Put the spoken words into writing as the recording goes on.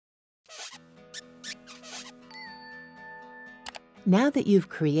Now that you've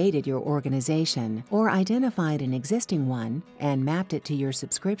created your organization or identified an existing one and mapped it to your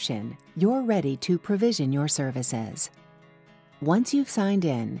subscription, you're ready to provision your services. Once you've signed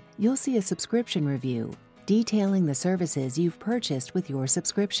in, you'll see a subscription review detailing the services you've purchased with your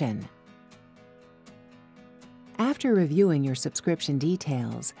subscription. After reviewing your subscription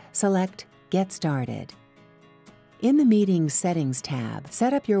details, select Get Started. In the Meetings Settings tab,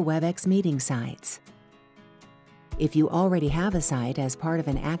 set up your Webex meeting sites. If you already have a site as part of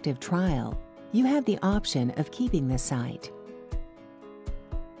an active trial, you have the option of keeping this site.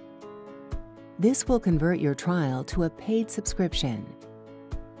 This will convert your trial to a paid subscription.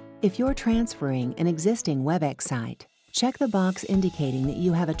 If you're transferring an existing Webex site, check the box indicating that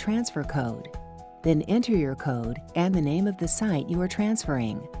you have a transfer code. Then enter your code and the name of the site you are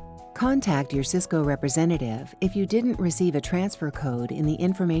transferring. Contact your Cisco representative if you didn't receive a transfer code in the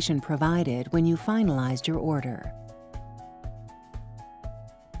information provided when you finalized your order.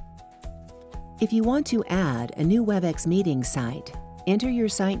 If you want to add a new Webex meeting site, enter your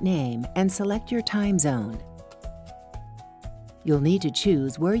site name and select your time zone. You'll need to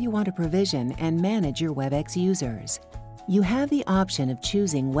choose where you want to provision and manage your Webex users. You have the option of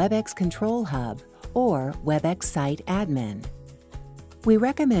choosing Webex Control Hub or Webex Site Admin. We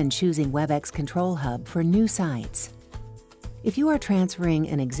recommend choosing Webex Control Hub for new sites. If you are transferring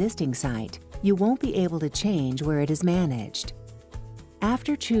an existing site, you won't be able to change where it is managed.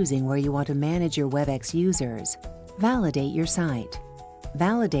 After choosing where you want to manage your Webex users, validate your site.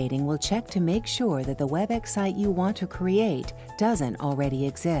 Validating will check to make sure that the Webex site you want to create doesn't already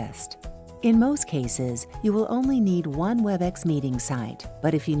exist. In most cases, you will only need one Webex meeting site,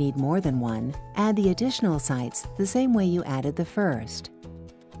 but if you need more than one, add the additional sites the same way you added the first.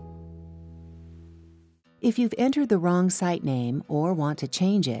 If you've entered the wrong site name or want to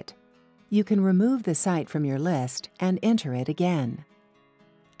change it, you can remove the site from your list and enter it again.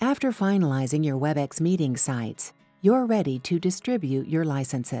 After finalizing your Webex meeting sites, you're ready to distribute your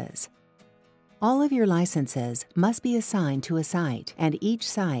licenses. All of your licenses must be assigned to a site, and each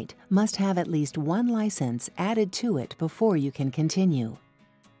site must have at least one license added to it before you can continue.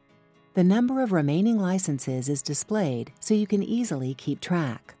 The number of remaining licenses is displayed so you can easily keep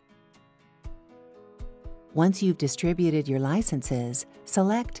track. Once you've distributed your licenses,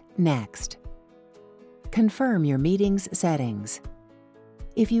 select Next. Confirm your meeting's settings.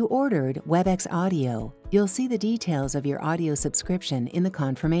 If you ordered Webex Audio, you'll see the details of your audio subscription in the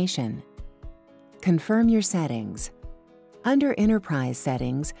confirmation. Confirm your settings. Under Enterprise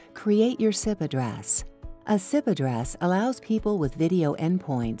Settings, create your SIP address. A SIP address allows people with video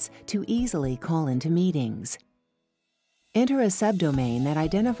endpoints to easily call into meetings. Enter a subdomain that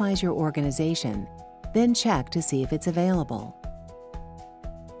identifies your organization, then check to see if it's available.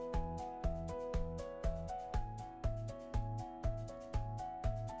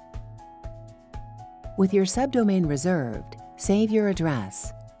 With your subdomain reserved, save your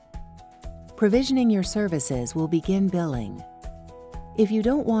address. Provisioning your services will begin billing. If you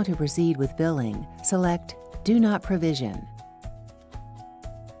don't want to proceed with billing, select Do Not Provision.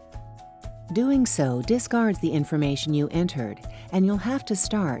 Doing so discards the information you entered, and you'll have to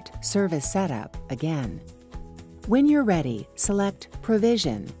start Service Setup again. When you're ready, select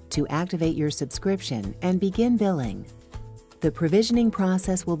Provision to activate your subscription and begin billing. The provisioning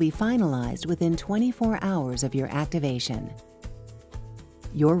process will be finalized within 24 hours of your activation.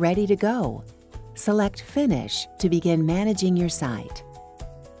 You're ready to go. Select Finish to begin managing your site.